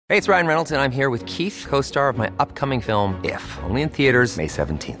Hey, it's Ryan Reynolds, and I'm here with Keith, co-star of my upcoming film, If, only in theaters May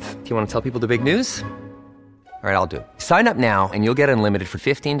 17th. Do you want to tell people the big news? All right, I'll do it. Sign up now and you'll get unlimited for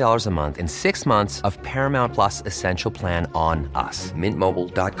 $15 a month and 6 months of Paramount Plus Essential Plan on us.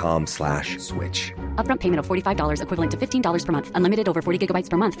 MintMobile.com/switch. Upfront payment of $45 equivalent to $15 per month. Unlimited over 40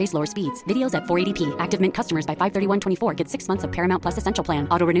 gigabytes per month. Face lower speeds. Videos at 480p. Active Mint customers by 531.24 get 6 months of Paramount Plus Essential Plan.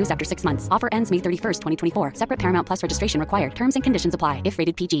 Auto renews after 6 months. Offer ends May 31st, 2024. Separate Paramount Plus registration required. Terms and conditions apply if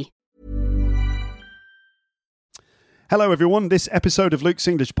rated PG. Hello everyone, this episode of Luke's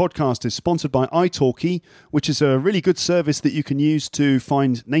English Podcast is sponsored by italki, which is a really good service that you can use to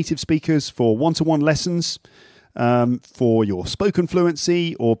find native speakers for one-to-one lessons, for your spoken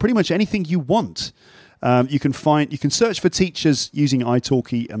fluency, or pretty much anything you want. You can search for teachers using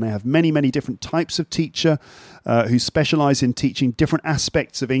italki, and they have many different types of teacher who specialize in teaching different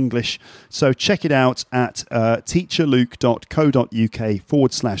aspects of English. So check it out at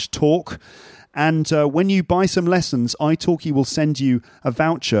teacherluke.co.uk/talk. And when you buy some lessons, italki will send you a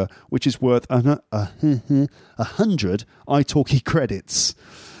voucher which is worth 100 italki credits.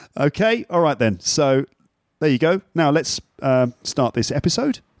 Okay, all right then. So there you go. Now let's start this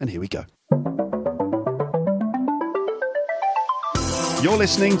episode, and here we go. You're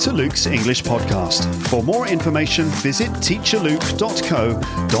listening to Luke's English Podcast. For more information, visit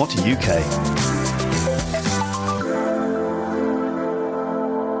teacherluke.co.uk.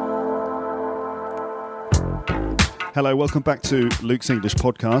 Hello, welcome back to Luke's English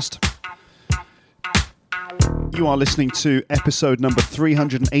Podcast. You are listening to episode number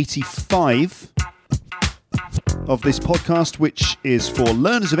 385 of this podcast, which is for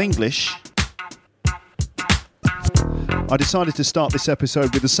learners of English. I decided to start this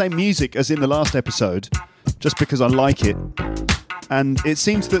episode with the same music as in the last episode, just because I like it. And it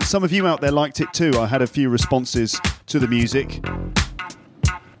seems that some of you out there liked it too. I had a few responses to the music,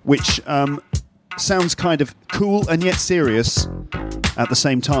 which sounds kind of cool and yet serious at the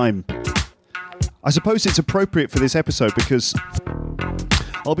same time. I suppose it's appropriate for this episode because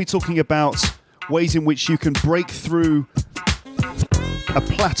I'll be talking about ways in which you can break through a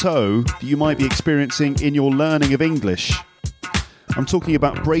plateau that you might be experiencing in your learning of English. I'm talking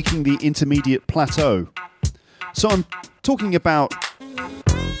about breaking the intermediate plateau. So I'm talking about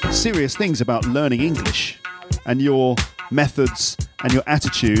serious things about learning English and your methods and your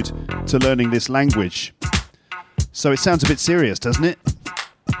attitude to learning this language. So it sounds a bit serious, doesn't it?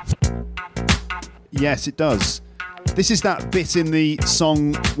 Yes, it does. This is that bit in the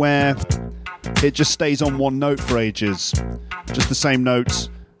song where it just stays on one note for ages. Just the same note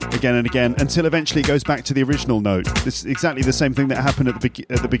again and again until eventually it goes back to the original note. This is exactly the same thing that happened at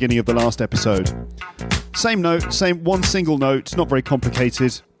the beginning of the last episode. Same note, same one single note, not very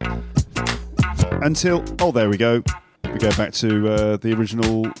complicated. Until, oh, there we go. We go back to the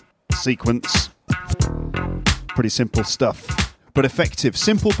original sequence. Pretty simple stuff, but effective.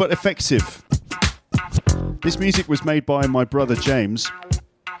 Simple but effective. This music was made by my brother James.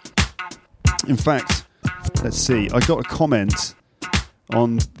 In fact, let's see, I got a comment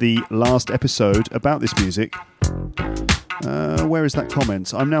on the last episode about this music. Where is that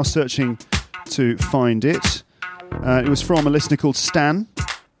comment? I'm now searching to find it. It was from a listener called Stan.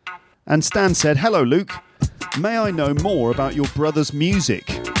 And Stan said, "Hello, Luke. May I know more about your brother's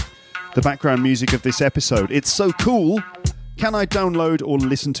music? The background music of this episode. It's so cool. Can I download or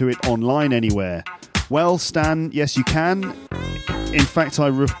listen to it online anywhere?" Well, Stan, yes you can. In fact, I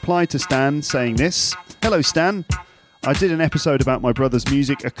replied to Stan saying this. "Hello, Stan. I did an episode about my brother's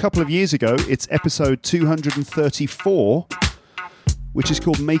music a couple of years ago. It's episode 234, which is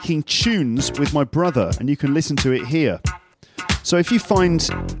called Making Tunes with My Brother, and you can listen to it here. So if you find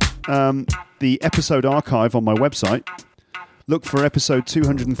the episode archive on my website, look for episode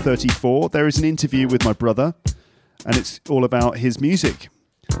 234. There is an interview with my brother, and it's all about his music,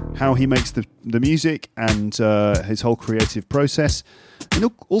 how he makes the music, and his whole creative process. And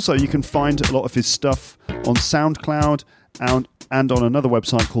also you can find a lot of his stuff on SoundCloud and on another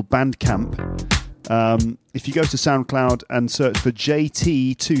website called Bandcamp. If you go to SoundCloud and search for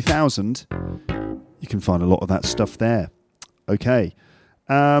JT2000, you can find a lot of that stuff there. Okay.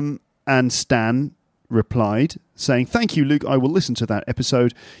 And Stan replied saying, "Thank you, Luke. I will listen to that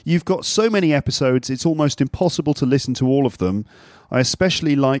episode. You've got so many episodes, it's almost impossible to listen to all of them. I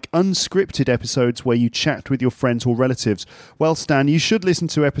especially like unscripted episodes where you chat with your friends or relatives." Well, Stan, you should listen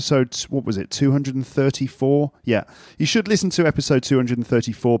to episode, 234? Yeah, you should listen to episode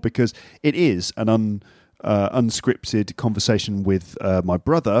 234 because it is an unscripted conversation with my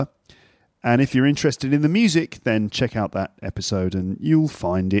brother. And if you're interested in the music, then check out that episode and you'll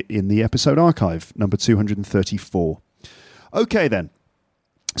find it in the episode archive, number 234. Okay, then.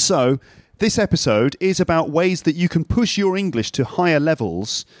 So this episode is about ways that you can push your English to higher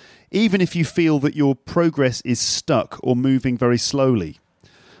levels, even if you feel that your progress is stuck or moving very slowly.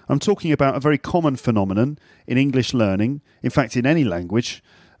 I'm talking about a very common phenomenon in English learning, in fact in any language,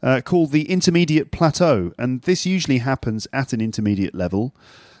 called the intermediate plateau, and this usually happens at an intermediate level.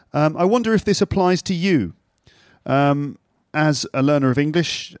 I wonder if this applies to you. As a learner of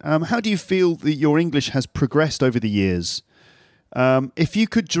English, how do you feel that your English has progressed over the years? If you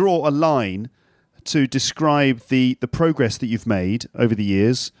could draw a line to describe the progress that you've made over the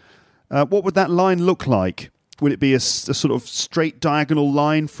years, what would that line look like? Would it be a sort of straight diagonal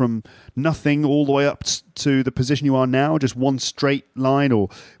line from nothing all the way up to the position you are now, just one straight line? Or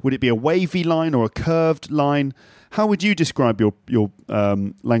would it be a wavy line or a curved line? How would you describe your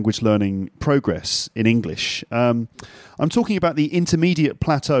language learning progress in English? I'm talking about the intermediate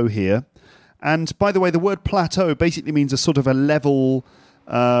plateau here. And by the way, the word plateau basically means a sort of a level,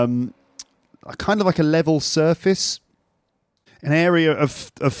 kind of like a level surface, an area of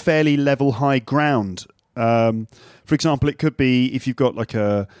fairly level high ground. For example, it could be if you've got like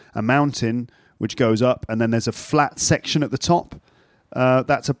a mountain which goes up and then there's a flat section at the top,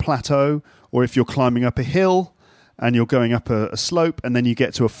 that's a plateau. Or if you're climbing up a hill and you're going up a slope and then you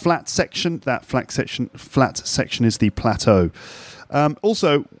get to a flat section, that flat section is the plateau.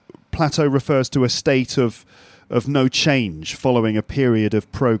 Also, plateau refers to a state of no change following a period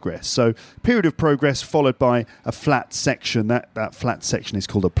of progress. So, period of progress followed by a flat section. That flat section is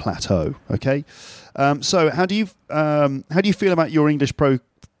called a plateau. Okay. So, how do you feel about your English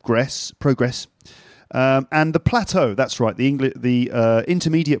progress? And the plateau. That's right. The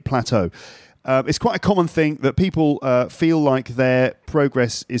intermediate plateau. It's quite a common thing that people feel like their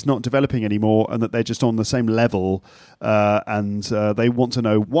progress is not developing anymore and that they're just on the same level, and they want to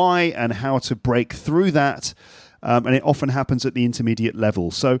know why and how to break through that. And it often happens at the intermediate level.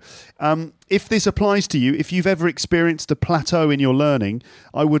 So if this applies to you, if you've ever experienced a plateau in your learning,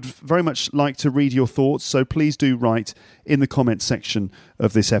 I would very much like to read your thoughts. So please do write in the comments section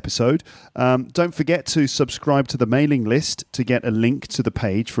of this episode. Don't forget to subscribe to the mailing list to get a link to the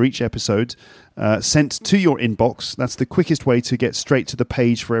page for each episode sent to your inbox. That's the quickest way to get straight to the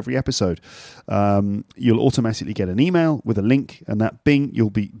page for every episode. You'll automatically get an email with a link, and that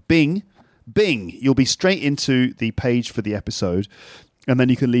you'll be straight into the page for the episode, and then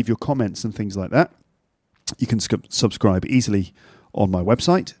you can leave your comments and things like that. You can subscribe easily on my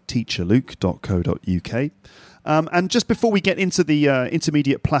website, teacherluke.co.uk. And just before we get into the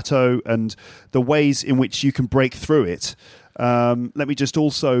intermediate plateau and the ways in which you can break through it, let me just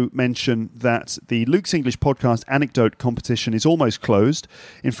also mention that the Luke's English Podcast Anecdote Competition is almost closed.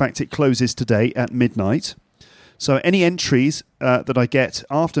 In fact, it closes today at midnight. So any entries that I get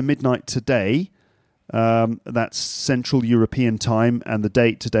after midnight today, that's Central European time, and the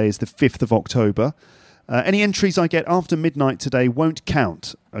date today is the 5th of October. Any entries I get after midnight today won't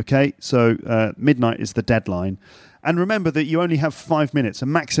count, okay? So midnight is the deadline. And remember that you only have 5 minutes, a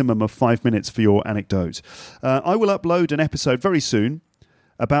maximum of 5 minutes for your anecdote. I will upload an episode very soon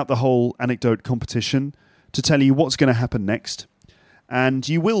about the whole anecdote competition to tell you what's going to happen next. And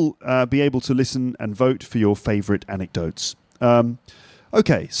you will be able to listen and vote for your favourite anecdotes.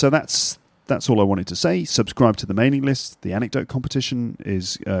 Okay, so that's all I wanted to say. Subscribe to the mailing list. The anecdote competition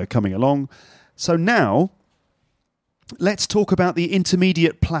is coming along. So now, let's talk about the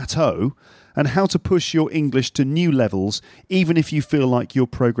intermediate plateau and how to push your English to new levels, even if you feel like your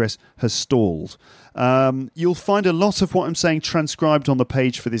progress has stalled. You'll find a lot of what I'm saying transcribed on the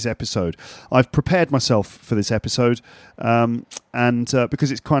page for this episode. I've prepared myself for this episode, and because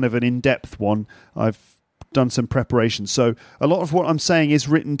it's kind of an in-depth one, I've done some preparation. So a lot of what I'm saying is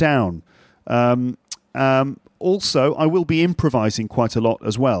written down. Also, I will be improvising quite a lot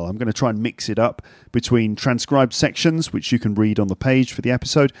as well. I'm going to try and mix it up between transcribed sections, which you can read on the page for the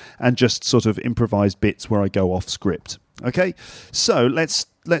episode, and just sort of improvised bits where I go off script. Okay, so let's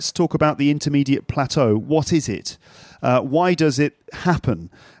talk about the intermediate plateau. What is it? Why does it happen?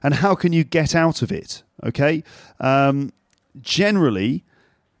 And how can you get out of it? Okay, generally,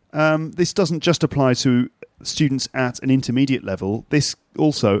 this doesn't just apply to students at an intermediate level. This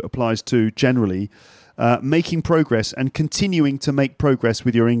also applies to generally making progress and continuing to make progress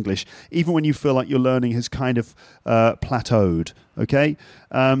with your English, even when you feel like your learning has kind of plateaued. Okay?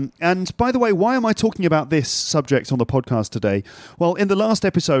 And by the way, why am I talking about this subject on the podcast today? Well, in the last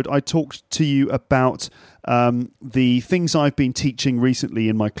episode, I talked to you about the things I've been teaching recently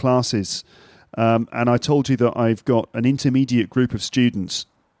in my classes. And I told you that I've got an intermediate group of students.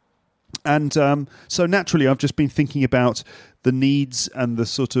 And so naturally, I've just been thinking about the needs and the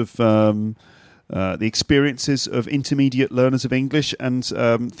sort of the experiences of intermediate learners of English and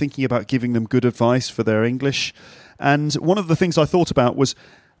thinking about giving them good advice for their English. And one of the things I thought about was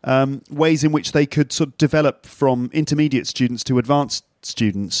ways in which they could sort of develop from intermediate students to advanced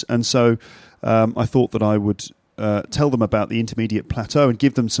students. And so I thought that I would tell them about the intermediate plateau and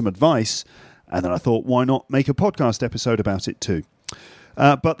give them some advice. And then I thought, why not make a podcast episode about it too?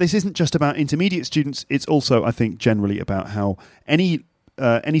 But this isn't just about intermediate students. It's also, I think, generally about how any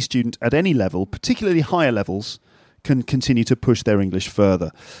student at any level, particularly higher levels, can continue to push their English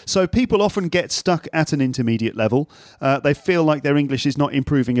further. So people often get stuck at an intermediate level. They feel like their English is not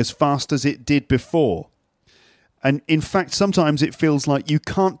improving as fast as it did before. And in fact, sometimes it feels like you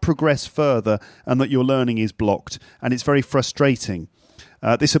can't progress further and that your learning is blocked. And it's very frustrating.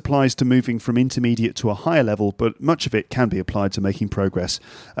 This applies to moving from intermediate to a higher level, but much of it can be applied to making progress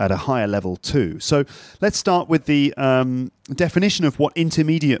at a higher level too. So let's start with the definition of what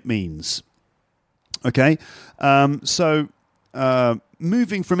intermediate means. Okay, so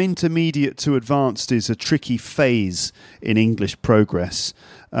moving from intermediate to advanced is a tricky phase in English progress,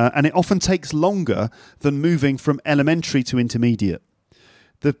 and it often takes longer than moving from elementary to intermediate.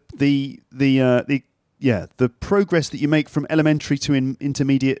 The progress that you make from elementary to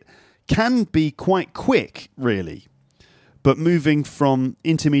intermediate can be quite quick, really. But moving from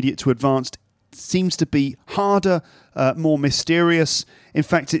intermediate to advanced seems to be harder, more mysterious. In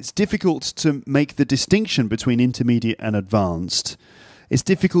fact, it's difficult to make the distinction between intermediate and advanced. It's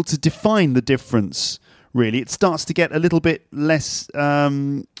difficult to define the difference, really. It starts to get a little bit less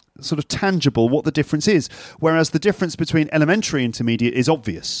sort of tangible what the difference is, whereas the difference between elementary and intermediate is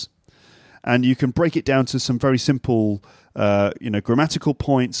obvious. And you can break it down to some very simple, grammatical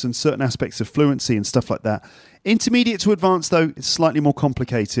points and certain aspects of fluency and stuff like that. Intermediate to advanced, though, is slightly more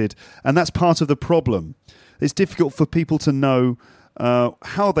complicated, and that's part of the problem. It's difficult for people to know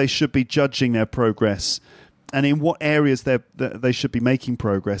how they should be judging their progress and in what areas they should be making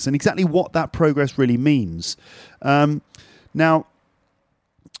progress and exactly what that progress really means. Now,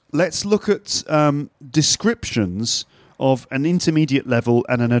 let's look at descriptions of an intermediate level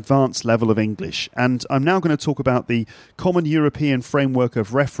and an advanced level of English. And I'm now going to talk about the Common European Framework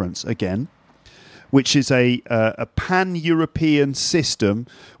of Reference again, which is a pan-European system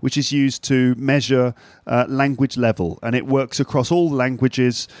which is used to measure language level. And it works across all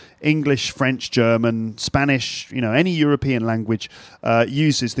languages, English, French, German, Spanish, any European language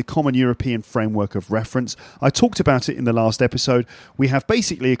uses the Common European Framework of Reference. I talked about it in the last episode. We have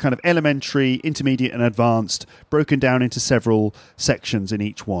basically a kind of elementary, intermediate and advanced broken down into several sections in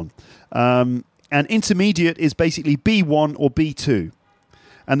each one. And intermediate is basically B1 or B2.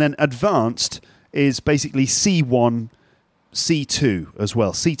 And then advanced is basically C1, C2 as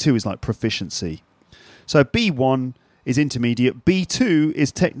well. C2 is like proficiency. So B1 is intermediate. B2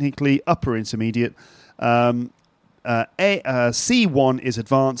 is technically upper intermediate. C1 is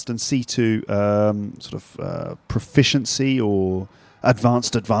advanced, and C2 proficiency or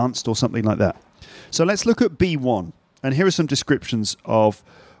advanced or something like that. So let's look at B1. And here are some descriptions of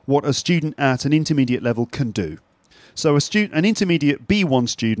what a student at an intermediate level can do. So an intermediate B1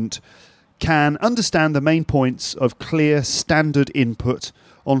 student can understand the main points of clear standard input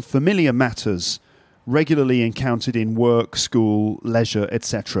on familiar matters regularly encountered in work, school, leisure,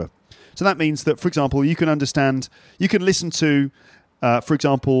 etc. So that means that, for example, you can listen to, for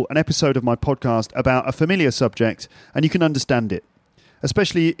example, an episode of my podcast about a familiar subject and you can understand it,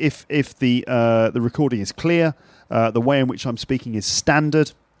 especially if the recording is clear, the way in which I'm speaking is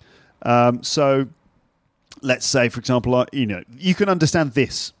standard. So let's say, for example, you can understand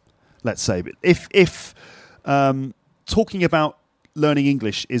this. Let's say, but if talking about learning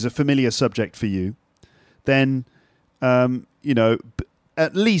English is a familiar subject for you, then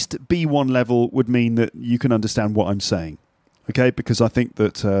at least B1 level would mean that you can understand what I'm saying. Okay, because I think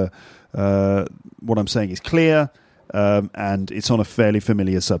that what I'm saying is clear and it's on a fairly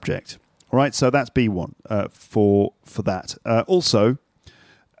familiar subject. All right, so that's B1 for that. Also,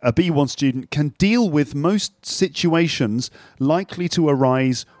 a B1 student can deal with most situations likely to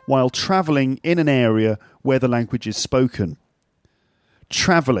arise while travelling in an area where the language is spoken.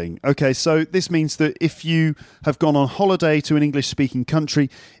 Travelling. Okay, so this means that if you have gone on holiday to an English-speaking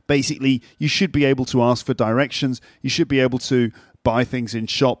country, basically you should be able to ask for directions, you should be able to buy things in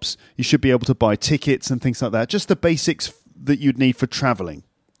shops, you should be able to buy tickets and things like that. Just the basics that you'd need for travelling.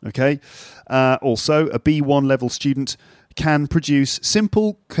 Okay. Also, a B1 level student can produce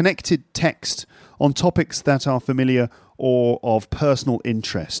simple, connected text on topics that are familiar or of personal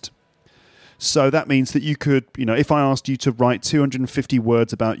interest. So that means that you could, if I asked you to write 250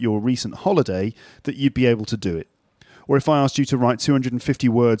 words about your recent holiday, that you'd be able to do it. Or if I asked you to write 250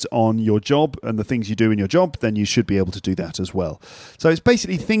 words on your job and the things you do in your job, then you should be able to do that as well. So it's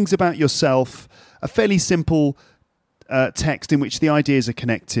basically things about yourself, a fairly simple text in which the ideas are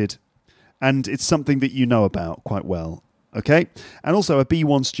connected, and it's something that you know about quite well. Okay? And also a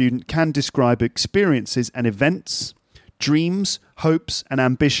B1 student can describe experiences and events, dreams, hopes and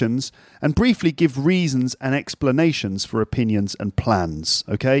ambitions, and briefly give reasons and explanations for opinions and plans.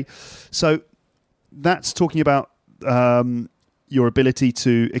 Okay? So that's talking about your ability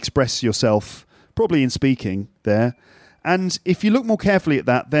to express yourself, probably in speaking there. And if you look more carefully at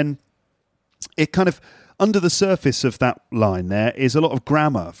that, then it kind of, under the surface of that line there is a lot of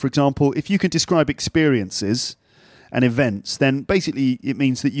grammar. For example, if you can describe experiences and events, then basically it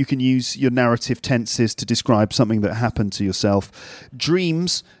means that you can use your narrative tenses to describe something that happened to yourself.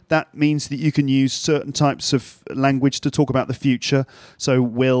 Dreams, that means that you can use certain types of language to talk about the future, so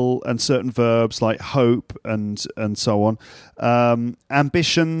will and certain verbs like hope and so on.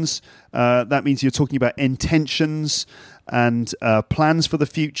 Ambitions, that means you're talking about intentions and plans for the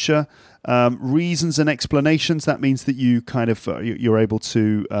future. Reasons and explanations, that means that you kind of you're able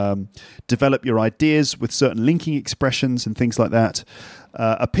to develop your ideas with certain linking expressions and things like that.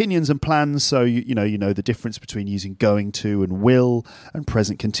 Opinions and plans, so you know the difference between using going to and will and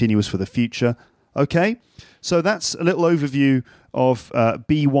present continuous for the future. Okay, so that's a little overview of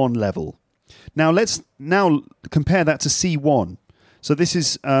B1 level. Now let's compare that to C1. So this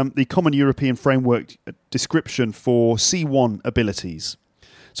is the Common European Framework description for C1 abilities.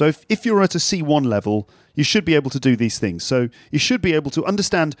 So if you're at a C1 level, you should be able to do these things. So you should be able to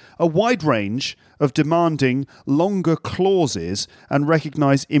understand a wide range of demanding longer clauses and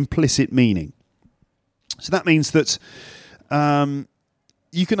recognize implicit meaning. So that means that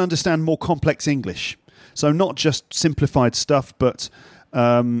you can understand more complex English. So not just simplified stuff, but,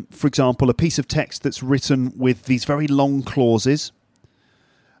 for example, a piece of text that's written with these very long clauses.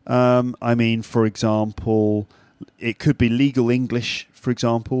 For example, it could be legal English, for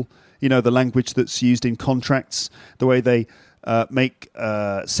example, the language that's used in contracts. The way they make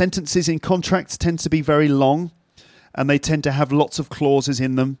sentences in contracts tend to be very long, and they tend to have lots of clauses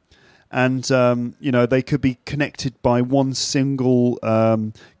in them. And, they could be connected by one single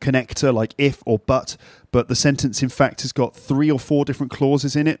connector, like if or but the sentence, in fact, has got 3 or 4 different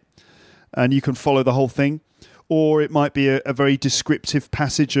clauses in it, and you can follow the whole thing. Or it might be a very descriptive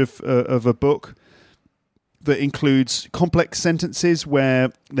passage of a book that includes complex sentences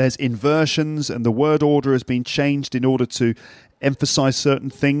where there's inversions and the word order has been changed in order to emphasize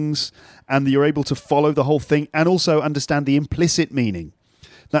certain things, and you're able to follow the whole thing and also understand the implicit meaning.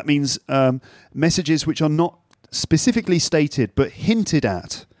 That means messages which are not specifically stated but hinted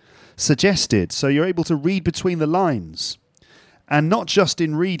at, suggested, so you're able to read between the lines. And not just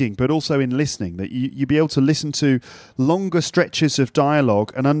in reading, but also in listening, that you'll be able to listen to longer stretches of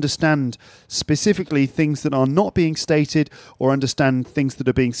dialogue and understand specifically things that are not being stated, or understand things that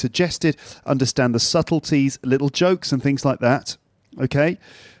are being suggested, understand the subtleties, little jokes and things like that. Okay?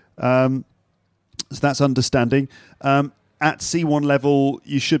 So that's understanding. At C1 level,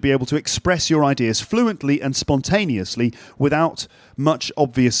 you should be able to express your ideas fluently and spontaneously without much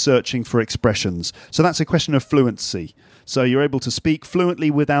obvious searching for expressions. So that's a question of fluency. So you're able to speak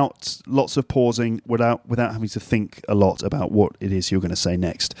fluently without lots of pausing, without having to think a lot about what it is you're going to say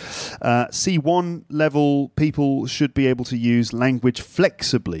next. C1 level people should be able to use language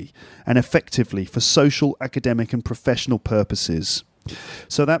flexibly and effectively for social, academic and professional purposes.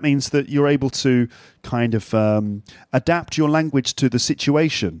 So that means that you're able to kind of adapt your language to the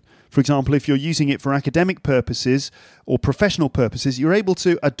situation. For example, if you're using it for academic purposes or professional purposes, you're able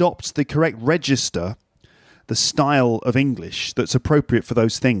to adopt the correct register, the style of English that's appropriate for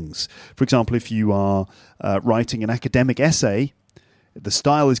those things. For example, if you are writing an academic essay, the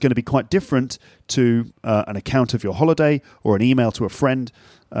style is going to be quite different to an account of your holiday or an email to a friend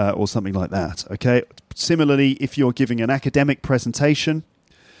or something like that. Okay. Similarly, if you're giving an academic presentation,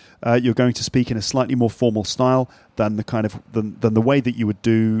 you're going to speak in a slightly more formal style than the way that you would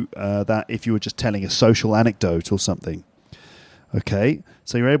do that if you were just telling a social anecdote or something. Okay,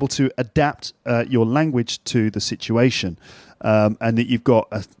 so you're able to adapt your language to the situation, and that you've got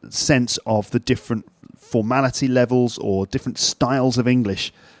a sense of the different formality levels or different styles of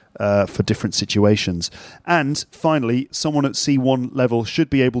English for different situations. And finally, someone at C1 level should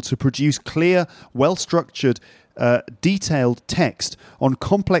be able to produce clear, well-structured, detailed text on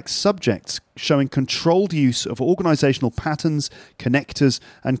complex subjects, showing controlled use of organizational patterns, connectors,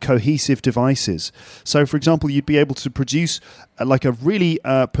 and cohesive devices. So, for example, you'd be able to produce like a really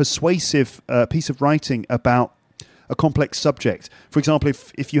persuasive piece of writing about a complex subject. For example,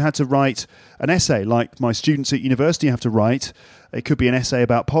 if you had to write an essay, like my students at university have to write, it could be an essay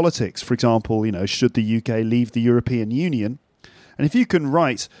about politics. For example, should the UK leave the European Union? And if you can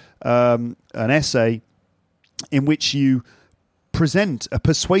write an essay in which you present a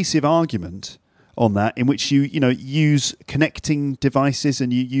persuasive argument on that, in which you use connecting devices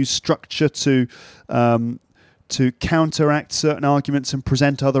and you use structure to counteract certain arguments and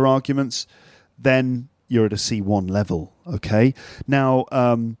present other arguments, then you're at a C1 level. Okay. Now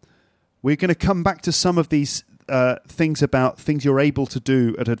we're going to come back to some of these things about things you're able to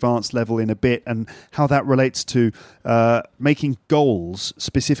do at advanced level in a bit, and how that relates to making goals,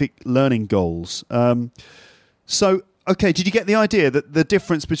 specific learning goals. Okay, did you get the idea that the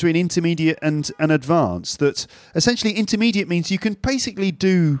difference between intermediate and advanced, that essentially intermediate means you can basically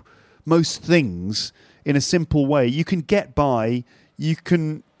do most things in a simple way. You can get by, you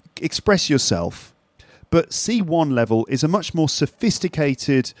can express yourself, but C1 level is a much more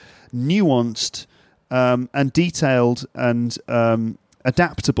sophisticated, nuanced, and detailed and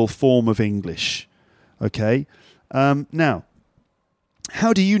adaptable form of English. Okay? Now,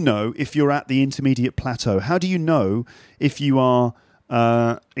 how do you know if you're at the intermediate plateau? How do you know if you are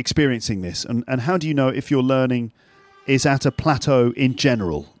experiencing this? And how do you know if your learning is at a plateau in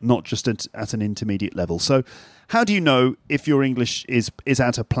general, not just at an intermediate level? So how do you know if your English is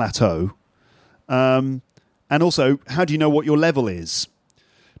at a plateau? And also, how do you know what your level is?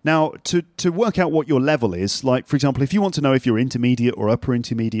 Now, to work out what your level is, like, for example, if you want to know if you're intermediate or upper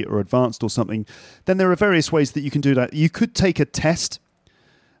intermediate or advanced or something, then there are various ways that you can do that. You could take a test.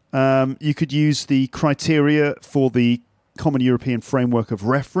 You could use the criteria for the Common European Framework of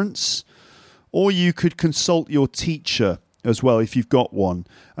Reference, or you could consult your teacher as well, if you've got one,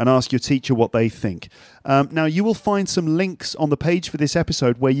 and ask your teacher what they think. Now, you will find some links on the page for this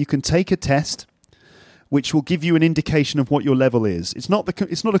episode where you can take a test, which will give you an indication of what your level is. It's not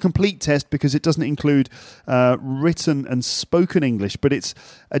a complete test because it doesn't include written and spoken English, but it's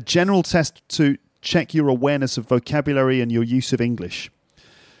a general test to check your awareness of vocabulary and your use of English.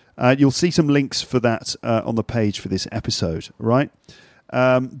 You'll see some links for that on the page for this episode, right?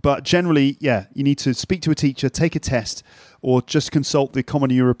 But generally, you need to speak to a teacher, take a test, or just consult the Common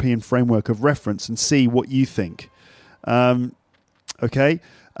European Framework of Reference and see what you think. Okay?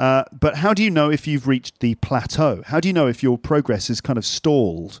 But how do you know if you've reached the plateau? How do you know if your progress is kind of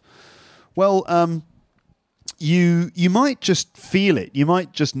stalled? Well, you might just feel it. You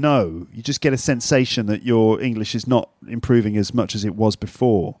might just know. You just get a sensation that your English is not improving as much as it was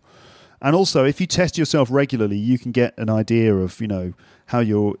before. And also, if you test yourself regularly, you can get an idea of, how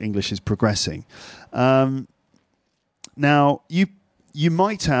your English is progressing. Now, you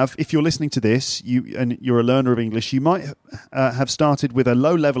might have, if you're listening to this, and you're a learner of English, you might have started with a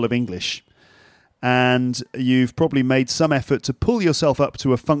low level of English, and you've probably made some effort to pull yourself up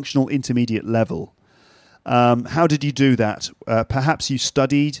to a functional intermediate level. How did you do that? Perhaps you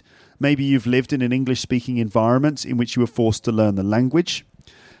studied. Maybe you've lived in an English-speaking environment in which you were forced to learn the language.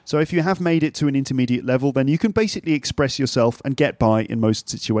 So if you have made it to an intermediate level, then you can basically express yourself and get by in most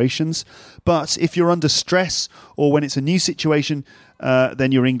situations. But if you're under stress or when it's a new situation,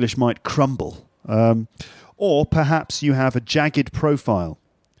 then your English might crumble. Or perhaps you have a jagged profile.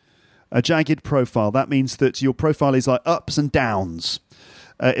 A jagged profile, that means that your profile is like ups and downs.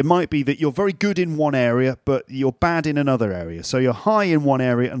 It might be that you're very good in one area, but you're bad in another area. So you're high in one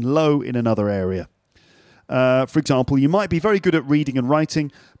area and low in another area. For example, you might be very good at reading and writing,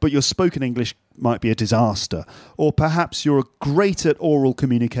 but your spoken English might be a disaster. Or perhaps you're great at oral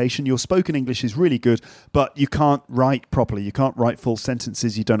communication. Your spoken English is really good, but you can't write properly. You can't write full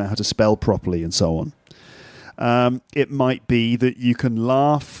sentences. You don't know how to spell properly and so on. It might be that you can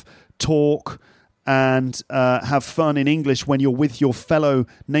laugh, talk, and have fun in English when you're with your fellow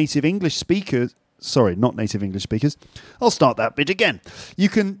native English speakers. Sorry, not native English speakers. I'll start that bit again. You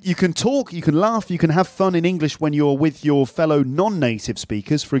can talk, you can laugh, you can have fun in English when you're with your fellow non-native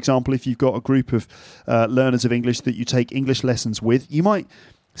speakers. For example, if you've got a group of learners of English that you take English lessons with, you might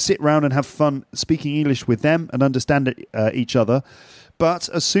sit around and have fun speaking English with them and understand each other. But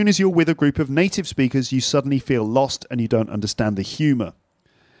as soon as you're with a group of native speakers, you suddenly feel lost and you don't understand the humour.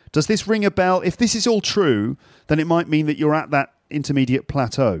 Does this ring a bell? If this is all true, then it might mean that you're at that intermediate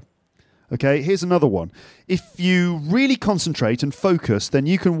plateau. Okay, here's another one. If you really concentrate and focus, then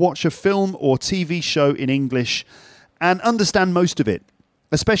you can watch a film or TV show in English and understand most of it,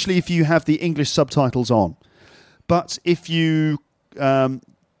 especially if you have the English subtitles on. But if you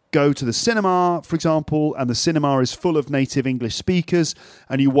go to the cinema, for example, and the cinema is full of native English speakers,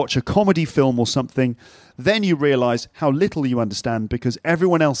 and you watch a comedy film or something, then you realise how little you understand because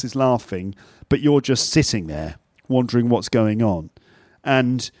everyone else is laughing, but you're just sitting there wondering what's going on.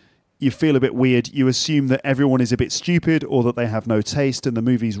 And you feel a bit weird. You assume that everyone is a bit stupid or that they have no taste and the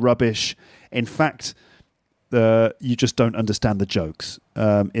movie's rubbish. In fact, you just don't understand the jokes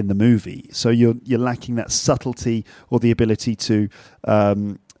in the movie. So you're lacking that subtlety or the ability to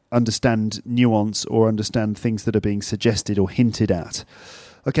understand nuance or understand things that are being suggested or hinted at.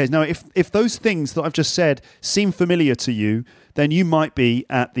 Okay, now if those things that I've just said seem familiar to you, then you might be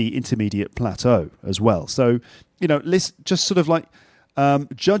at the intermediate plateau as well. So, just sort of like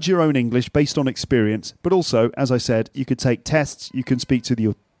judge your own English based on experience, but also, as I said, you could take tests, you can speak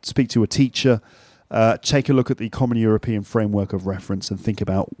to a teacher, take a look at the Common European Framework of Reference and think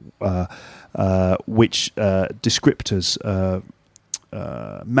about which descriptors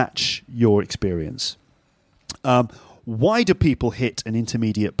match your experience. Why do people hit an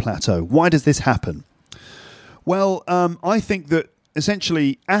intermediate plateau? Why does this happen? Well, I think that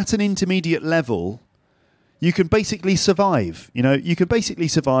essentially at an intermediate level, you can basically survive. You can basically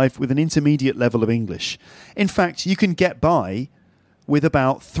survive with an intermediate level of English. In fact, you can get by with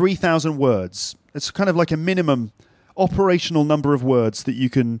about 3,000 words. It's kind of like a minimum operational number of words that you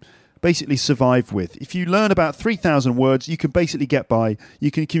can basically survive with. If you learn about 3,000 words, you can basically get by.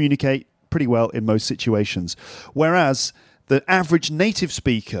 You can communicate pretty well in most situations. Whereas the average native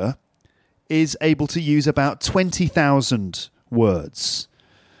speaker is able to use about 20,000 words.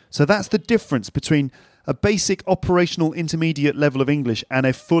 So that's the difference between a basic operational intermediate level of English and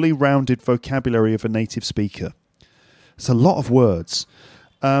a fully rounded vocabulary of a native speaker. It's a lot of words.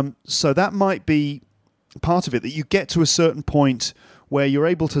 So that might be part of it, that you get to a certain point where you're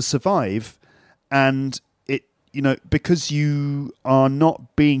able to survive and because you are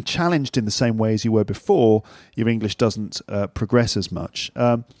not being challenged in the same way as you were before, your English doesn't progress as much.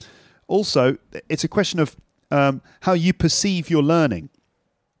 Also, it's a question of how you perceive your learning.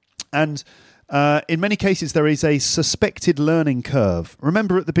 And in many cases, there is a suspected learning curve.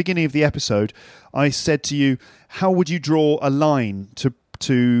 Remember at the beginning of the episode, I said to you, how would you draw a line to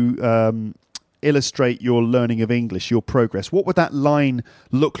illustrate your learning of English, your progress? What would that line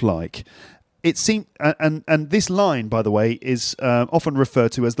look like? It seemed, and this line, by the way, is often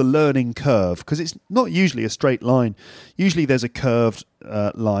referred to as the learning curve because it's not usually a straight line. Usually there's a curved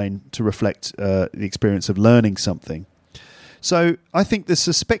line to reflect the experience of learning something. So I think the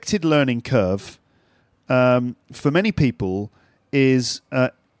suspected learning curve for many people is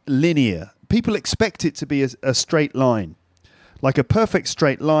linear. People expect it to be a straight line, like a perfect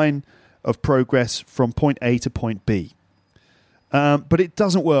straight line of progress from point A to point B. But it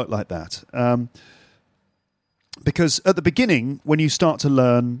doesn't work like that. Because at the beginning, when you start to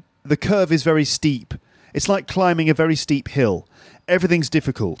learn, the curve is very steep. It's like climbing a very steep hill. Everything's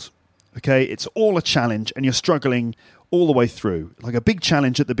difficult. Okay, it's all a challenge and you're struggling all the way through, like a big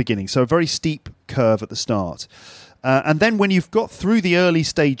challenge at the beginning. So a very steep curve at the start. And then when you've got through the early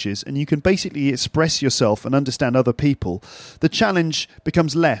stages and you can basically express yourself and understand other people, the challenge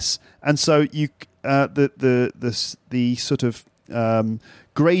becomes less. And so you the sort of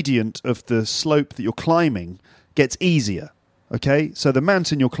gradient of the slope that you're climbing gets easier. Okay, so the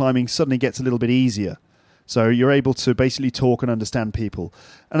mountain you're climbing suddenly gets a little bit easier. So you're able to basically talk and understand people.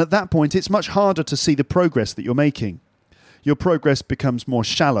 And at that point, it's much harder to see the progress that you're making. Your progress becomes more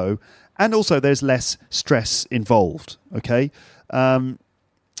shallow, and also there's less stress involved. Okay,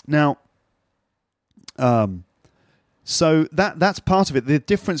 so that's part of it. The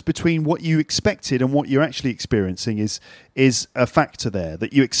difference between what you expected and what you're actually experiencing is a factor there,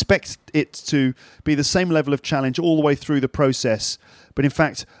 that you expect it to be the same level of challenge all the way through the process, but in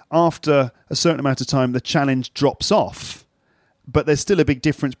fact, after a certain amount of time, the challenge drops off, but there's still a big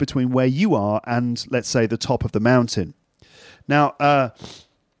difference between where you are and, let's say, the top of the mountain. Now,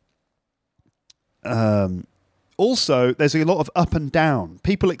 also, there's a lot of up and down.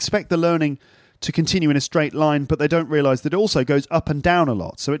 People expect the learning to continue in a straight line, but they don't realise that it also goes up and down a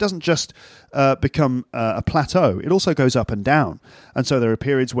lot. So it doesn't just become a plateau. It also goes up and down. And so there are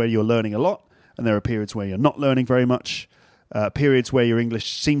periods where you're learning a lot, and there are periods where you're not learning very much, periods where your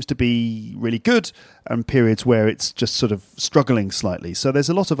English seems to be really good, and periods where it's just sort of struggling slightly. So there's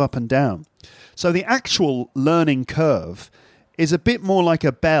a lot of up and down. So the actual learning curve is a bit more like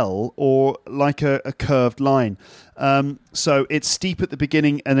a bell or like a curved line. So it's steep at the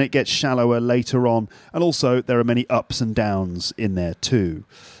beginning and it gets shallower later on. And also there are many ups and downs in there too.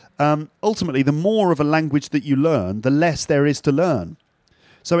 Ultimately, the more of a language that you learn, the less there is to learn.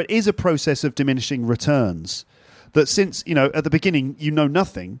 So it is a process of diminishing returns. That since, at the beginning, you know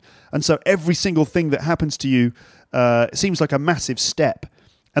nothing. And so every single thing that happens to you seems like a massive step.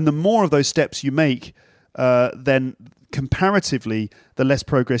 And the more of those steps you make, then comparatively, the less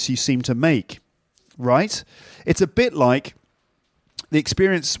progress you seem to make, right? It's a bit like the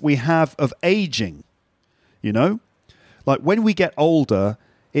experience we have of aging, you know? Like when we get older,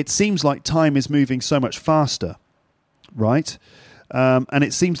 it seems like time is moving so much faster, right? And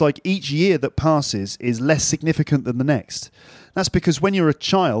it seems like each year that passes is less significant than the next. That's because when you're a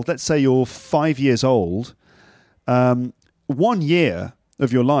child, let's say you're 5 years old, 1 year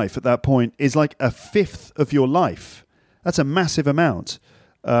of your life at that point is like a fifth of your life. That's a massive amount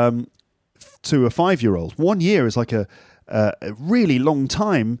to a 5-year-old. 1 year is like a really long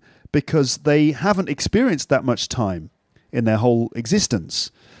time because they haven't experienced that much time in their whole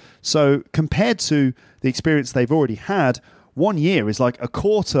existence. So compared to the experience they've already had, 1 year is like a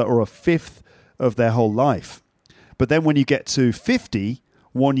quarter or a fifth of their whole life. But then when you get to 50,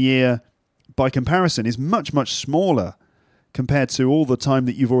 1 year by comparison is much, much smaller compared to all the time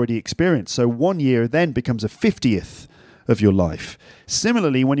that you've already experienced. So 1 year then becomes a 50th of your life.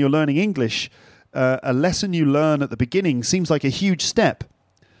 Similarly, when you're learning English, a lesson you learn at the beginning seems like a huge step.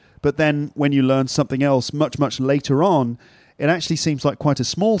 But then when you learn something else much, much later on, it actually seems like quite a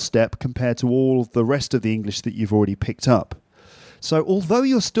small step compared to all the rest of the English that you've already picked up. So although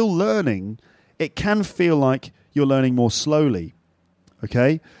you're still learning, it can feel like you're learning more slowly,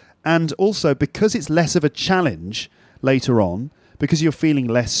 okay? And also, because it's less of a challenge later on, because you're feeling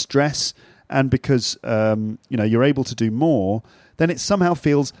less stress and because you're able to do more, then it somehow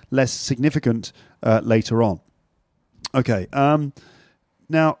feels less significant later on. Okay,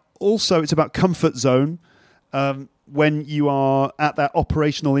 now also it's about comfort zone. When you are at that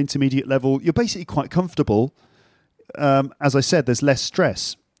operational intermediate level, you're basically quite comfortable. As I said, there's less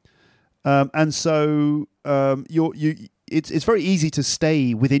stress. And so it's very easy to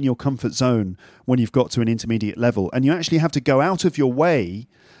stay within your comfort zone when you've got to an intermediate level. And you actually have to go out of your way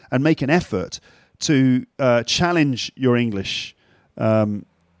and make an effort to challenge your English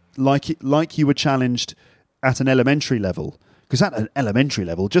like you were challenged at an elementary level. Because at an elementary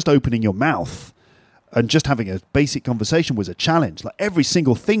level, just opening your mouth and just having a basic conversation was a challenge. Like every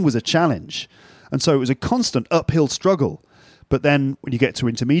single thing was a challenge. And so it was a constant uphill struggle. But then when you get to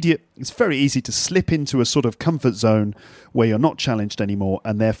intermediate, it's very easy to slip into a sort of comfort zone where you're not challenged anymore,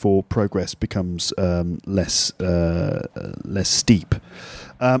 and therefore progress becomes less steep.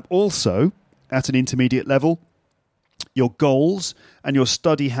 Also, at an intermediate level, your goals and your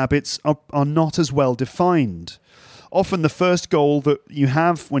study habits are not as well defined. Often the first goal that you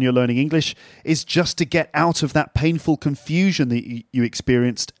have when you're learning English is just to get out of that painful confusion that you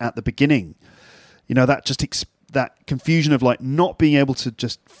experienced at the beginning. You know, that confusion of like not being able to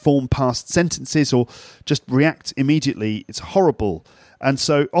just form past sentences or just react immediately. It's horrible. And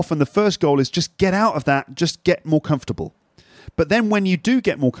so often the first goal is just get out of that, just get more comfortable. But then when you do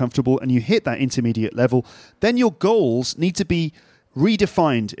get more comfortable and you hit that intermediate level, then your goals need to be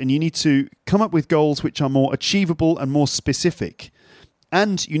redefined and you need to come up with goals which are more achievable and more specific.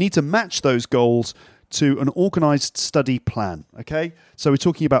 And you need to match those goals to an organized study plan, okay? So we're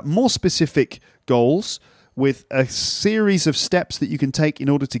talking about more specific goals with a series of steps that you can take in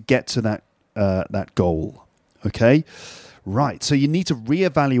order to get to that goal, okay? Right, so you need to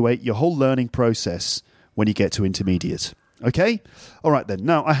reevaluate your whole learning process when you get to intermediate, okay? All right then,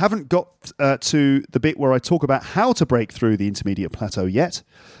 now I haven't got to the bit where I talk about how to break through the intermediate plateau yet.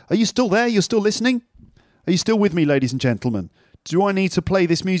 Are you still there? You're still listening? Are you still with me, ladies and gentlemen? Do I need to play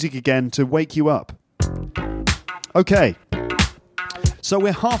this music again to wake you up? Okay, so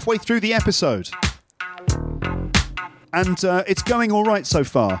we're halfway through the episode. And it's going all right so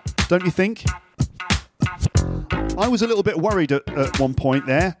far, don't you think? I was a little bit worried at one point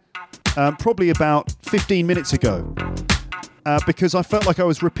there, probably about 15 minutes ago, because I felt like I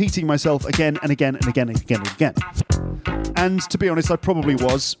was repeating myself again and again and again and again and again. And to be honest, I probably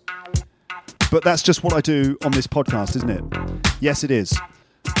was, but that's just what I do on this podcast, isn't it? Yes, it is.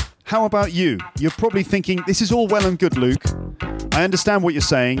 How about you? You're probably thinking, this is all well and good, Luke. I understand what you're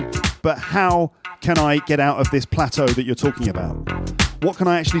saying, but how can I get out of this plateau that you're talking about? What can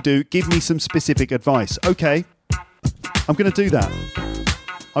I actually do? Give me some specific advice. Okay, I'm going to do that.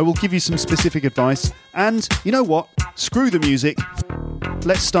 I will give you some specific advice. And you know what? Screw the music.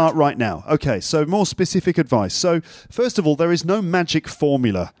 Let's start right now. Okay, so more specific advice. So first of all, there is no magic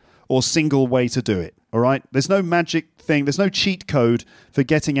formula or single way to do it. All right? There's no magic thing. There's no cheat code for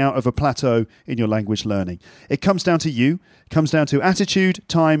getting out of a plateau in your language learning. It comes down to you. It comes down to attitude,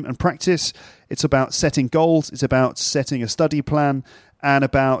 time, and practice. It's about setting goals. It's about setting a study plan and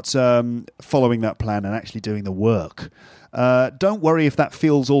about following that plan and actually doing the work. Don't worry if that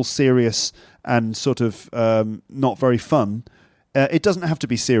feels all serious and sort of not very fun. It doesn't have to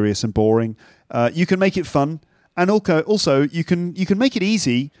be serious and boring. You can make it fun, and also you can make it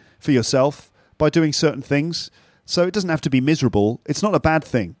easy for yourself by doing certain things. So it doesn't have to be miserable. It's not a bad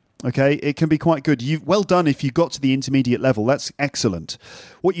thing. Okay, it can be quite good. Well done if you got to the intermediate level. That's excellent.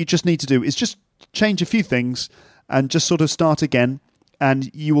 What you just need to do is just change a few things and just sort of start again.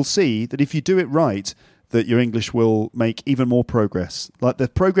 And you will see that if you do it right, that your English will make even more progress. Like the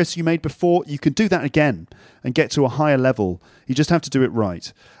progress you made before, you can do that again and get to a higher level. You just have to do it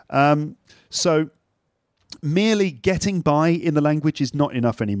right. So merely getting by in the language is not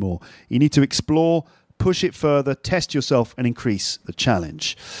enough anymore. You need to explore, push it further, test yourself, and increase the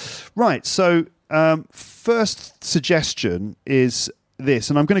challenge. Right, so first suggestion is this,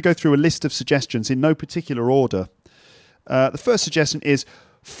 and I'm going to go through a list of suggestions in no particular order. The first suggestion is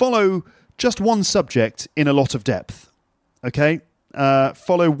follow just one subject in a lot of depth. Okay?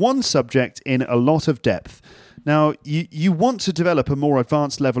 Follow one subject in a lot of depth. Now, you want to develop a more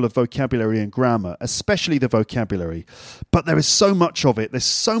advanced level of vocabulary and grammar, especially the vocabulary. But there is so much of it. There's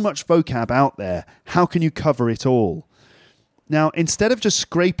so much vocab out there. How can you cover it all? Now, instead of just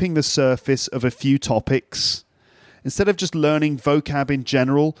scraping the surface of a few topics, instead of just learning vocab in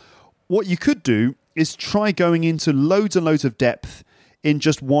general, what you could do is try going into loads and loads of depth in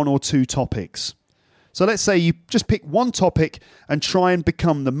just one or two topics. So let's say you just pick one topic and try and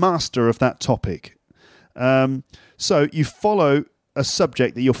become the master of that topic. So you follow a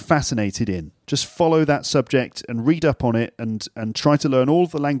subject that you're fascinated in. Just follow that subject and read up on it and try to learn all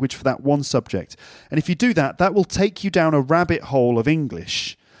the language for that one subject. And if you do that, that will take you down a rabbit hole of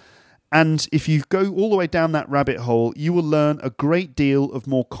English. And if you go all the way down that rabbit hole, you will learn a great deal of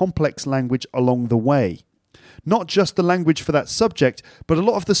more complex language along the way. Not just the language for that subject, but a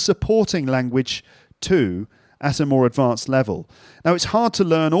lot of the supporting language too at a more advanced level. Now, it's hard to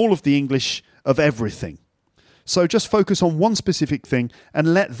learn all of the English of everything. So just focus on one specific thing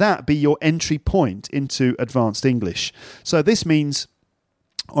and let that be your entry point into advanced English. So this means,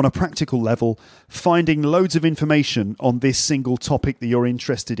 on a practical level, finding loads of information on this single topic that you're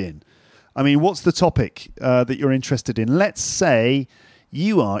interested in. I mean, what's the topic that you're interested in? Let's say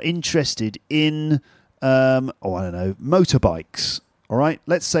you are interested in, motorbikes. All right?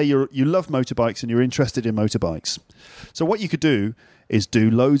 Let's say you love motorbikes and you're interested in motorbikes. So what you could do is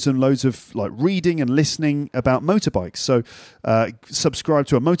do loads and loads of like reading and listening about motorbikes. So subscribe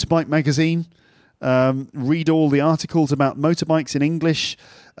to a motorbike magazine, read all the articles about motorbikes in English,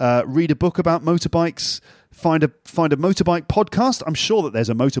 read a book about motorbikes, find a motorbike podcast. I'm sure that there's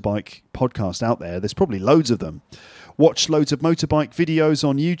a motorbike podcast out there. There's probably loads of them. Watch loads of motorbike videos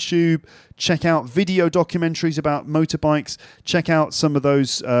on YouTube. Check out video documentaries about motorbikes. Check out some of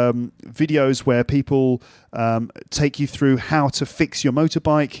those videos where people take you through how to fix your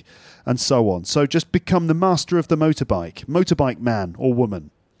motorbike and so on. So just become the master of the motorbike man or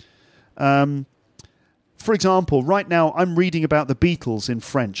woman. For example, right now I'm reading about the Beatles in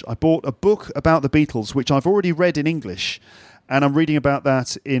French. I bought a book about the Beatles, which I've already read in English, and I'm reading about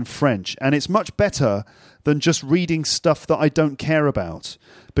that in French. And it's much better than just reading stuff that I don't care about,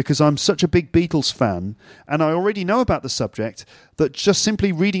 because I'm such a big Beatles fan and I already know about the subject that just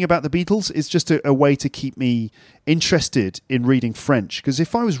simply reading about the Beatles is just a way to keep me interested in reading French. Because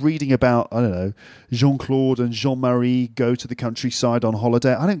if I was reading about, I don't know, Jean-Claude and Jean-Marie go to the countryside on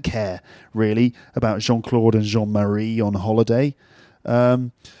holiday, I don't care really about Jean-Claude and Jean-Marie on holiday.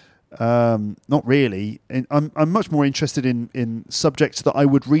 Not really. I'm much more interested in subjects that I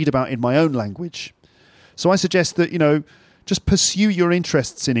would read about in my own language. So I suggest that, just pursue your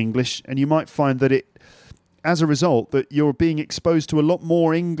interests in English, and you might find that as a result, that you're being exposed to a lot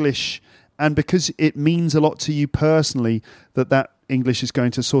more English, and because it means a lot to you personally, that English is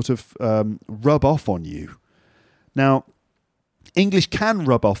going to sort of rub off on you. Now, English can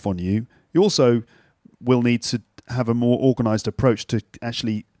rub off on you. You also will need to have a more organised approach to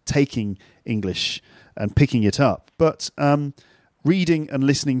actually taking English and picking it up. But reading and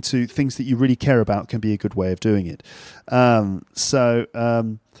listening to things that you really care about can be a good way of doing it. So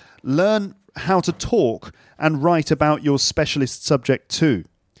learn how to talk and write about your specialist subject too.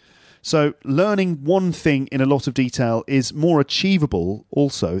 So learning one thing in a lot of detail is more achievable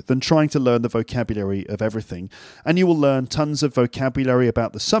also than trying to learn the vocabulary of everything. And you will learn tons of vocabulary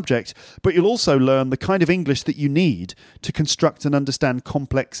about the subject, but you'll also learn the kind of English that you need to construct and understand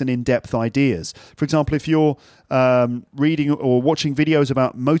complex and in-depth ideas. For example, if you're reading or watching videos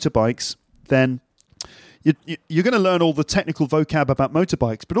about motorbikes, then you're going to learn all the technical vocab about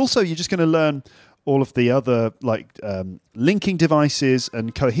motorbikes, but also you're just going to learn all of the other linking devices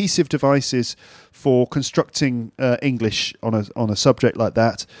and cohesive devices for constructing English on a subject like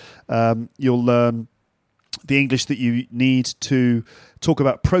that. You'll learn the English that you need to talk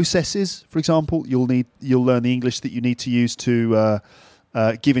about processes, for example. You'll learn the English that you need to use to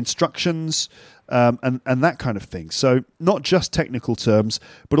give instructions, and that kind of thing. So not just technical terms,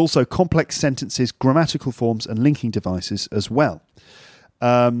 but also complex sentences, grammatical forms, and linking devices as well.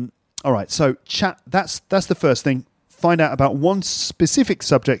 All right, so chat. That's the first thing. Find out about one specific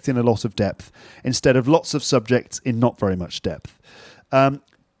subject in a lot of depth instead of lots of subjects in not very much depth.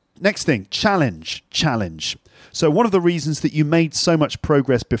 Next thing, challenge. So one of the reasons that you made so much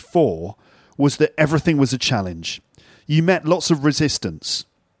progress before was that everything was a challenge. You met lots of resistance.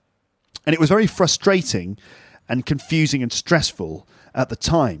 And it was very frustrating and confusing and stressful at the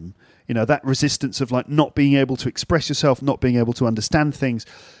time. You know, that resistance of like not being able to express yourself, not being able to understand things.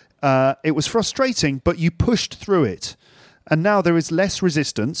 It was frustrating, but you pushed through it. And now there is less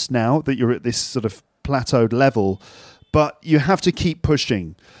resistance now that you're at this sort of plateaued level, but you have to keep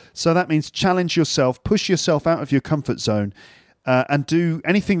pushing. So that means challenge yourself, push yourself out of your comfort zone, and do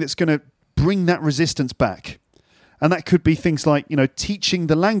anything that's going to bring that resistance back. And that could be things like, you know, teaching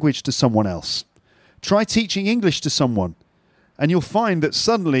the language to someone else. Try teaching English to someone. And you'll find that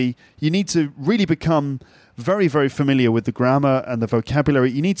suddenly you need to really become very, very familiar with the grammar and the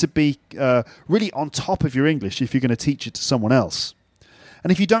vocabulary. You need to be really on top of your English if you're going to teach it to someone else.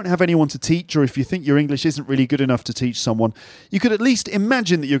 And if you don't have anyone to teach, or if you think your English isn't really good enough to teach someone, you could at least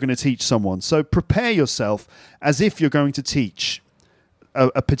imagine that you're going to teach someone. So prepare yourself as if you're going to teach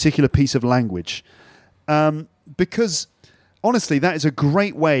a particular piece of language. Because honestly, that is a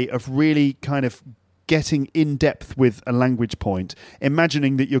great way of really kind of getting in depth with a language point,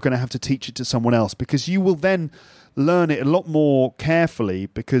 imagining that you're going to have to teach it to someone else, because you will then learn it a lot more carefully,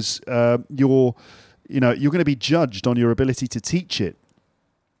 because you're going to be judged on your ability to teach it.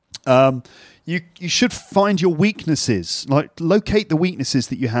 You should find your weaknesses, like locate the weaknesses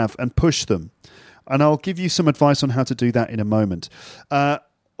that you have and push them. And I'll give you some advice on how to do that in a moment.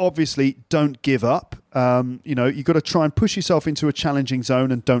 Obviously, don't give up. You've got to try and push yourself into a challenging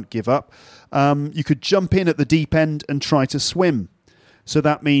zone and don't give up. You could jump in at the deep end and try to swim. So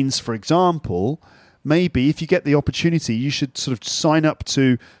that means, for example, maybe if you get the opportunity, you should sort of sign up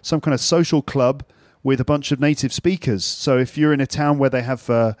to some kind of social club with a bunch of native speakers. So if you're in a town where they have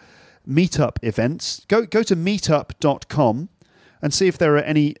meetup events, go to meetup.com and see if there are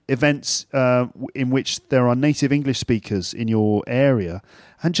any events in which there are native English speakers in your area,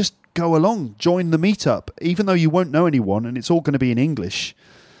 and just go along, join the meetup. Even though you won't know anyone and it's all going to be in English,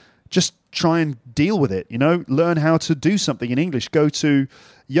 just try and deal with it, learn how to do something in English. Go to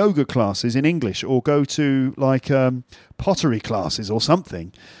yoga classes in English, or go to pottery classes or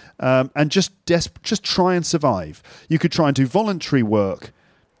something, and just try and survive. You could try and do voluntary work.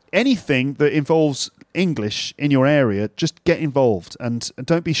 Anything that involves English in your area, just get involved and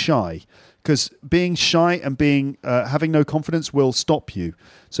don't be shy, because being shy and having no confidence will stop you.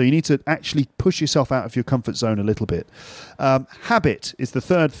 So you need to actually push yourself out of your comfort zone a little bit. Habit is the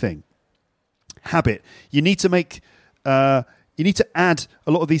third thing. Habit. You need to add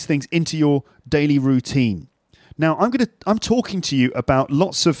a lot of these things into your daily routine. Now, I'm talking to you about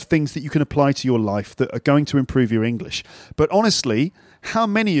lots of things that you can apply to your life that are going to improve your English. But honestly, how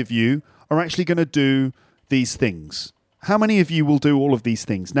many of you are actually going to do these things? How many of you will do all of these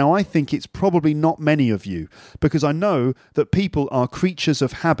things? Now, I think it's probably not many of you, because I know that people are creatures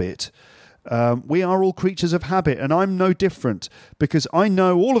of habit. We are all creatures of habit, and I'm no different, because I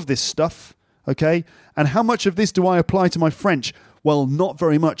know all of this stuff, okay? And how much of this do I apply to my French? Well, not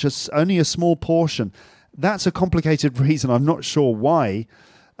very much, only a small portion. That's a complicated reason. I'm not sure why,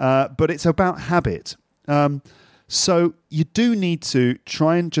 but it's about habit. So you do need to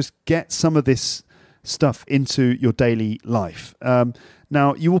try and just get some of this stuff into your daily life.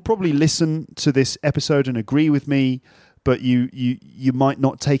 Now, you will probably listen to this episode and agree with me, but you might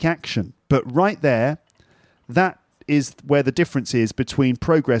not take action. But right there, that is where the difference is between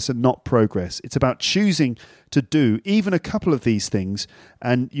progress and not progress. It's about choosing to do even a couple of these things,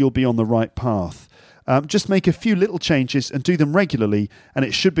 and you'll be on the right path. Just make a few little changes and do them regularly, and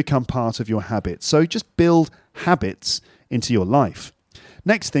it should become part of your habit. So just build habits into your life.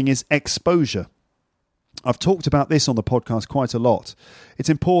 Next thing is exposure. I've talked about this on the podcast quite a lot. It's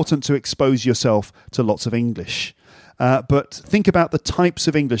important to expose yourself to lots of English. But think about the types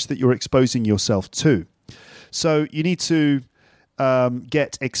of English that you're exposing yourself to. So you need to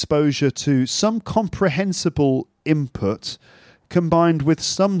get exposure to some comprehensible input combined with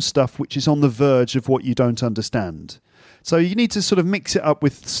some stuff which is on the verge of what you don't understand. So you need to sort of mix it up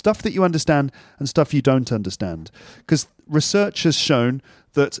with stuff that you understand and stuff you don't understand. Because research has shown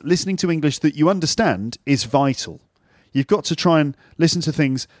that listening to English that you understand is vital. You've got to try and listen to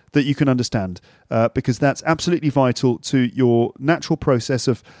things that you can understand, because that's absolutely vital to your natural process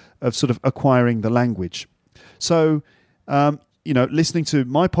of sort of acquiring the language. So listening to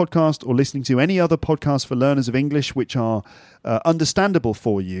my podcast or listening to any other podcast for learners of English which are understandable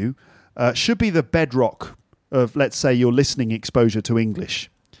for you should be the bedrock of, let's say, your listening exposure to English.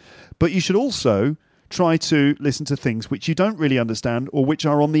 But you should also try to listen to things which you don't really understand or which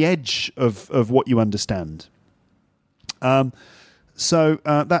are on the edge of what you understand. So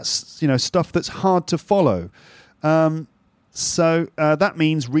that's stuff that's hard to follow. So that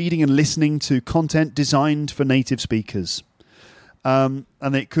means reading and listening to content designed for native speakers. And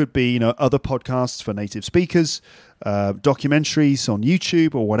it could be, other podcasts for native speakers, documentaries on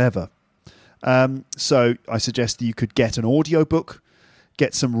YouTube or whatever. So I suggest that you could get an audiobook,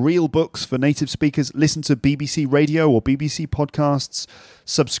 get some real books for native speakers, listen to BBC Radio or BBC podcasts,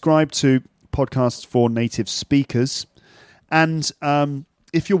 subscribe to podcasts for native speakers. And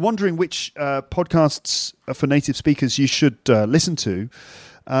if you're wondering which podcasts for native speakers you should listen to,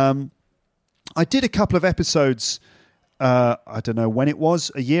 I did a couple of episodes, I don't know when it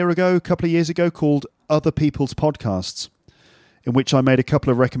was, a couple of years ago, called Other People's Podcasts, in which I made a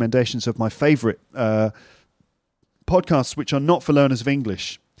couple of recommendations of my favourite podcasts which are not for learners of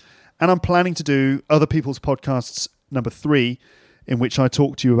English. And I'm planning to do Other People's Podcasts number 3, in which I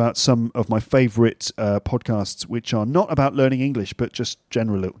talk to you about some of my favourite podcasts which are not about learning English, but just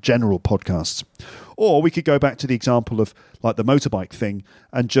general podcasts. Or we could go back to the example of like the motorbike thing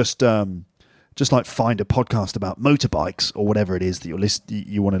and just like find a podcast about motorbikes or whatever it is that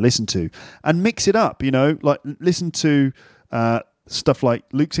you want to listen to and mix it up, like listen to stuff like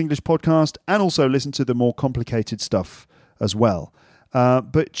Luke's English podcast and also listen to the more complicated stuff as well.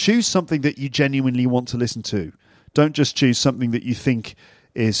 But choose something that you genuinely want to listen to. Don't just choose something that you think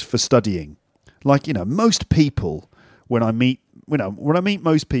is for studying. Like, most people, when I meet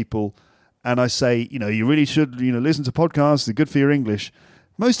most people and I say, you really should, listen to podcasts, they're good for your English.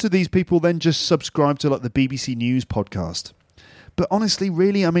 Most of these people then just subscribe to like the BBC News podcast. But honestly,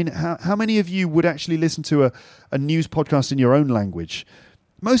 really, how many of you would actually listen to a news podcast in your own language?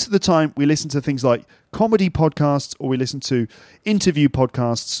 Most of the time, we listen to things like comedy podcasts or we listen to interview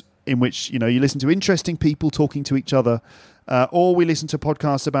podcasts in which, you listen to interesting people talking to each other, or we listen to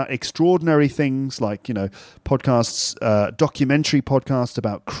podcasts about extraordinary things like, podcasts, documentary podcasts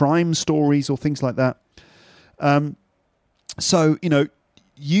about crime stories or things like that. So,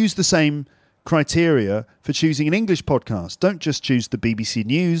 use the same criteria for choosing an English podcast. Don't just choose the BBC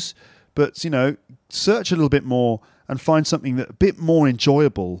News, but, search a little bit more and find something that a bit more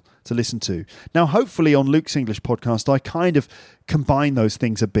enjoyable to listen to. Now, hopefully on Luke's English podcast, I kind of combine those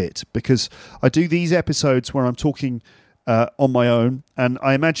things a bit because I do these episodes where I'm talking on my own, and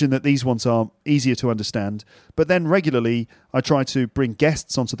I imagine that these ones are easier to understand. But then regularly, I try to bring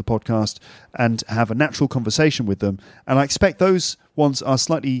guests onto the podcast and have a natural conversation with them, and I expect those ones are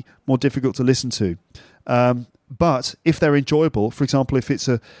slightly more difficult to listen to. But if they're enjoyable, for example, if it's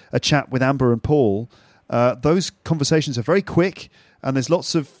a chat with Amber and Paul, those conversations are very quick, and there's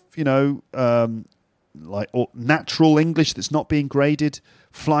lots of, natural English that's not being graded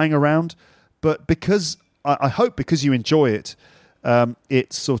flying around. But because I hope because you enjoy it,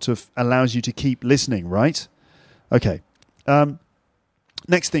 it sort of allows you to keep listening, right? Okay.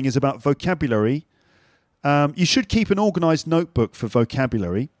 Next thing is about vocabulary. You should keep an organised notebook for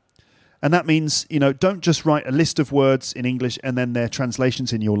vocabulary. And that means, don't just write a list of words in English and then their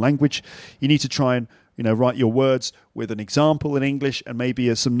translations in your language. You need to try and, write your words with an example in English and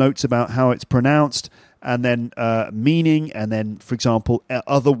maybe some notes about how it's pronounced and then meaning and then, for example,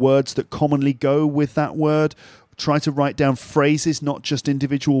 other words that commonly go with that word. Try to write down phrases, not just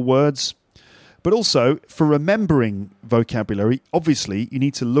individual words. But also, for remembering vocabulary, obviously, you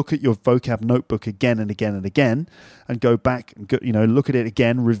need to look at your vocab notebook again and again and again and go back and look at it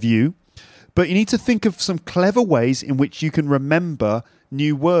again, review. But you need to think of some clever ways in which you can remember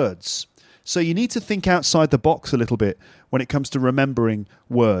new words. So you need to think outside the box a little bit when it comes to remembering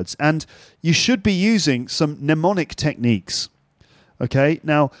words. And you should be using some mnemonic techniques. Okay,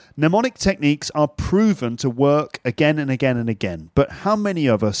 now, mnemonic techniques are proven to work again and again and again. But how many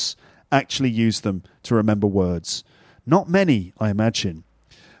of us actually use them to remember words? Not many, I imagine.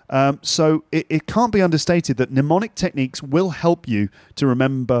 So it can't be understated that mnemonic techniques will help you to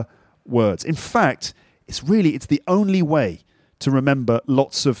remember words. In fact, it's the only way to remember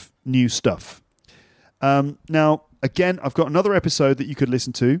lots of new stuff. Now, again, I've got another episode that you could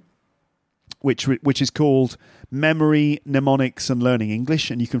listen to, which is called Memory, Mnemonics and Learning English,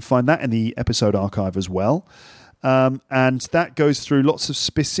 and you can find that in the episode archive as well. And that goes through lots of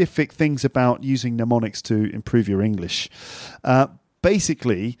specific things about using mnemonics to improve your English.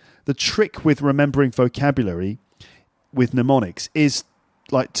 Basically, the trick with remembering vocabulary with mnemonics is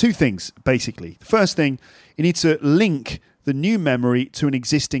like two things, basically. The first thing, you need to link the new memory to an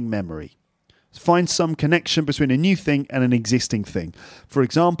existing memory. Find some connection between a new thing and an existing thing. For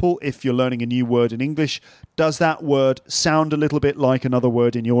example, if you're learning a new word in English, does that word sound a little bit like another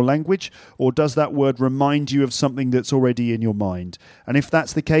word in your language? Or does that word remind you of something that's already in your mind? And if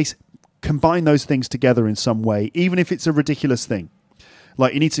that's the case, combine those things together in some way, even if it's a ridiculous thing.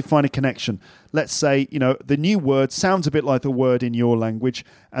 Like, you need to find a connection. Let's say, the new word sounds a bit like the word in your language,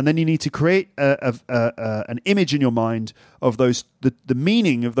 and then you need to create an image in your mind of the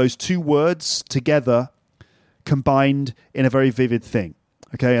meaning of those two words together, combined in a very vivid thing.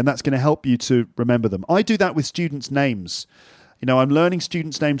 Okay, and that's going to help you to remember them. I do that with students' names. I'm learning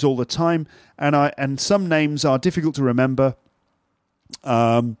students' names all the time, and some names are difficult to remember.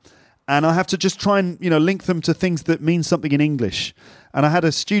 And I have to just try and, link them to things that mean something in English. And I had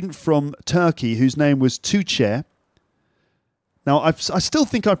a student from Turkey whose name was Tuğçe. Now, I still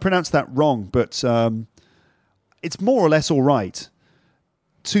think I pronounced that wrong, but it's more or less all right.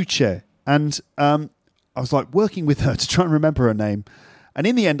 Tuğçe. And I was working with her to try and remember her name. And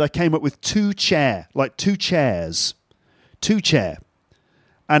in the end, I came up with Tuğçe, like two chairs. Tuğçe.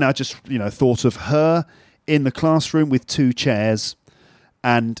 And I just, thought of her in the classroom with two chairs.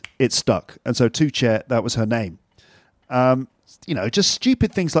 And it stuck. And so Tuğçe, that was her name. Just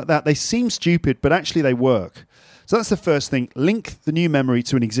stupid things like that. They seem stupid, but actually they work. So that's the first thing. Link the new memory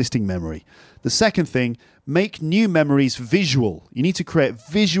to an existing memory. The second thing, make new memories visual. You need to create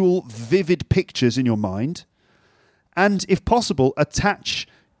visual, vivid pictures in your mind. And if possible, attach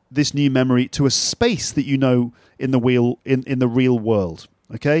this new memory to a space that you know in the real world.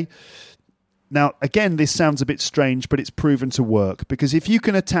 Okay? Now, again, this sounds a bit strange, but it's proven to work. Because if you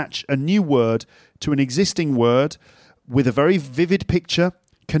can attach a new word to an existing word with a very vivid picture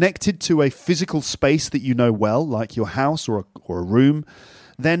connected to a physical space that you know well, like your house or a room,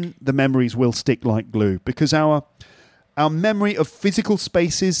 then the memories will stick like glue. Because our memory of physical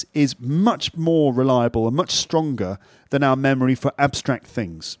spaces is much more reliable and much stronger than our memory for abstract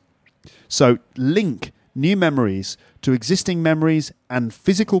things. So link new memories to existing memories and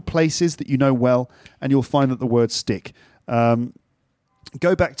physical places that you know well, and you'll find that the words stick.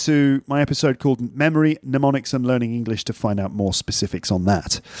 Go back to my episode called Memory, Mnemonics and Learning English to find out more specifics on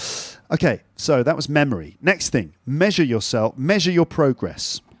that. Okay, so that was memory. Next thing, measure your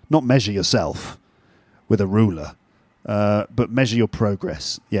progress. Not measure yourself with a ruler, but measure your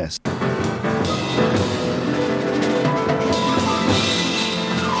progress, yes.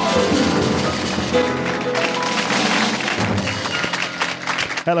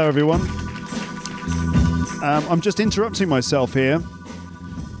 Hello, everyone. I'm just interrupting myself here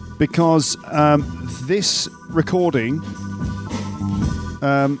because this recording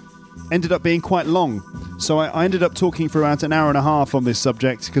ended up being quite long. So I ended up talking for about an hour and a half on this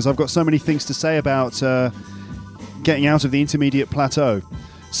subject because I've got so many things to say about getting out of the intermediate plateau.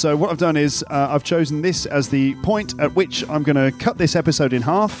 So what I've done is I've chosen this as the point at which I'm going to cut this episode in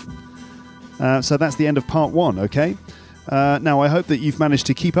half. So that's the end of part one, okay? Now, I hope that you've managed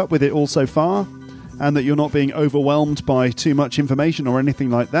to keep up with it all so far and that you're not being overwhelmed by too much information or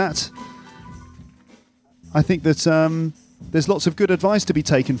anything like that. I think that there's lots of good advice to be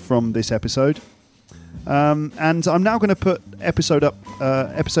taken from this episode. And I'm now going to put episode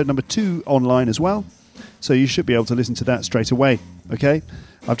number 2 online as well. So you should be able to listen to that straight away, okay?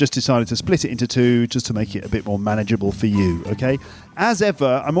 I've just decided to split it into 2 just to make it a bit more manageable for you, okay? As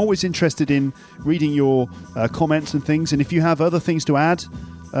ever, I'm always interested in reading your comments and things, and if you have other things to add,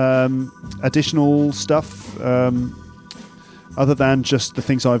 additional stuff, other than just the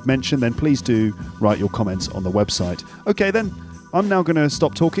things I've mentioned, then please do write your comments on the website. Okay, then, I'm now going to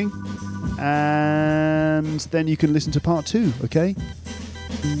stop talking, and then you can listen to part 2, okay?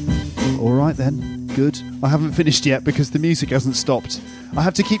 All right, then. Good. I haven't finished yet because the music hasn't stopped. I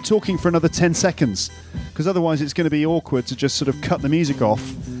have to keep talking for another 10 seconds because otherwise it's going to be awkward to just sort of cut the music off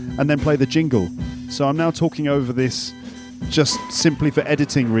and then play the jingle. So I'm now talking over this just simply for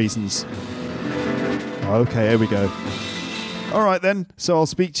editing reasons. Okay, here we go. All right then, so I'll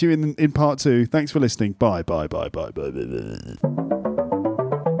speak to you in part 2. Thanks for listening. Bye.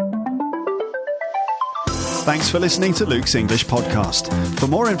 Thanks for listening to Luke's English Podcast. For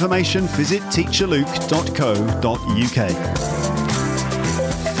more information, visit teacherluke.co.uk.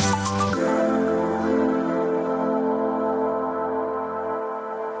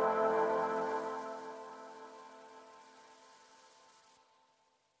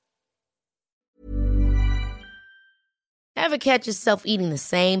 Ever catch yourself eating the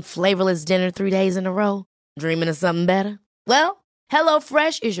same flavorless dinner 3 days in a row? Dreaming of something better? Well,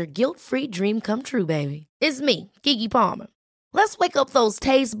 HelloFresh is your guilt-free dream come true, baby. It's me, Keke Palmer. Let's wake up those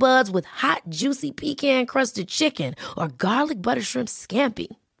taste buds with hot, juicy pecan-crusted chicken or garlic butter shrimp scampi.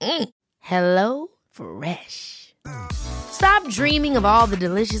 Hello Fresh. Stop dreaming of all the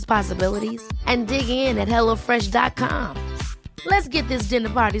delicious possibilities and dig in at HelloFresh.com. Let's get this dinner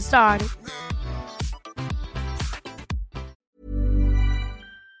party started.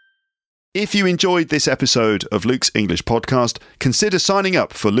 If you enjoyed this episode of Luke's English Podcast, consider signing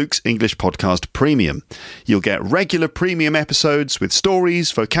up for Luke's English Podcast Premium. You'll get regular premium episodes with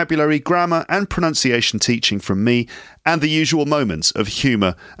stories, vocabulary, grammar and pronunciation teaching from me and the usual moments of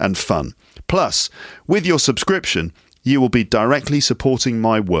humour and fun. Plus, with your subscription, you will be directly supporting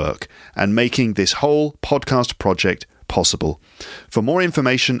my work and making this whole podcast project possible. For more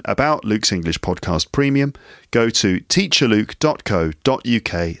information about Luke's English Podcast Premium, go to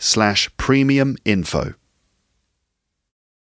teacherluke.co.uk/premium info.